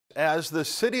As the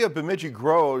city of Bemidji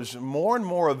grows, more and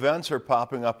more events are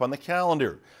popping up on the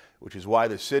calendar, which is why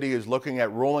the city is looking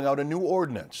at rolling out a new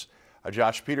ordinance.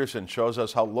 Josh Peterson shows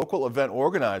us how local event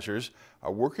organizers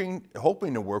are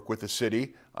hoping to work with the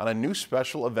city on a new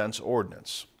special events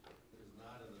ordinance.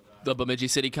 The Bemidji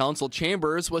City Council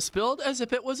chambers was filled as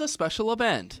if it was a special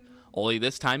event. Only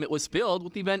this time it was filled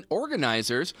with event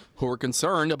organizers who were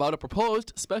concerned about a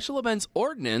proposed special events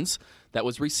ordinance that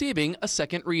was receiving a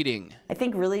second reading. I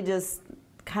think really just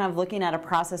kind of looking at a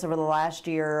process over the last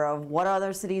year of what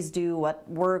other cities do, what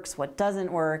works, what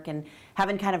doesn't work, and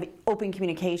having kind of open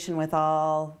communication with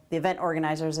all the event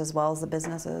organizers as well as the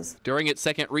businesses. During its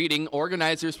second reading,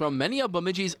 organizers from many of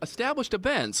Bemidji's established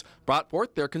events brought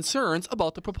forth their concerns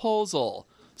about the proposal.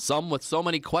 Some with so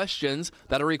many questions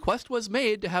that a request was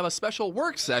made to have a special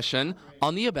work session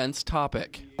on the event's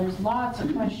topic. There's lots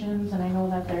of questions, and I know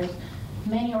that there's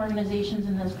many organizations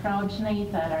in this crowd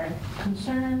tonight that are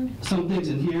concerned. Some things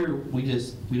in here we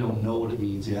don't know what it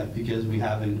means yet because we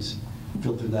haven't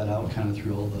filtered that out kind of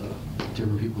through all the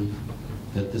different people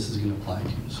that this is going to apply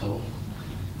to. So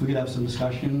if we could have some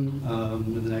discussion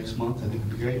in the next month, I think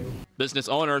would be great. Business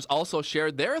owners also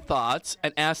shared their thoughts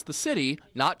and asked the city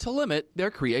not to limit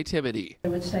their creativity. It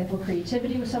would stifle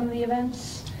creativity with some of the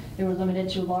events. They were limited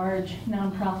to large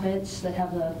nonprofits that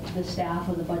have the staff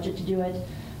or the budget to do it,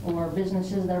 or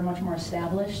businesses that are much more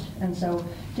established. And so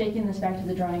taking this back to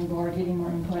the drawing board, getting more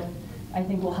input, I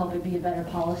think will help it be a better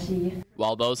policy.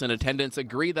 While those in attendance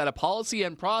agree that a policy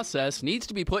and process needs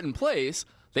to be put in place,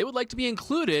 they would like to be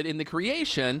included in the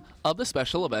creation of the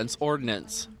special events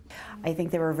ordinance. I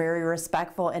think they were very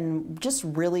respectful and just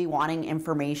really wanting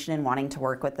information and wanting to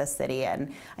work with the city,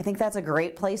 and I think that's a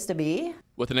great place to be.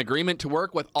 With an agreement to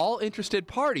work with all interested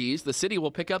parties, the city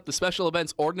will pick up the special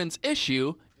events ordinance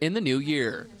issue in the new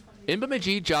year. In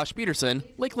Bemidji, Josh Peterson,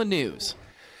 Lakeland News.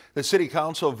 The City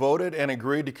Council voted and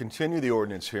agreed to continue the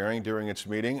ordinance hearing during its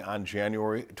meeting on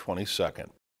January 22nd.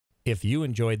 If you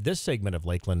enjoyed this segment of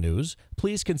Lakeland News,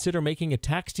 please consider making a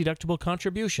tax-deductible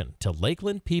contribution to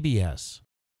Lakeland PBS.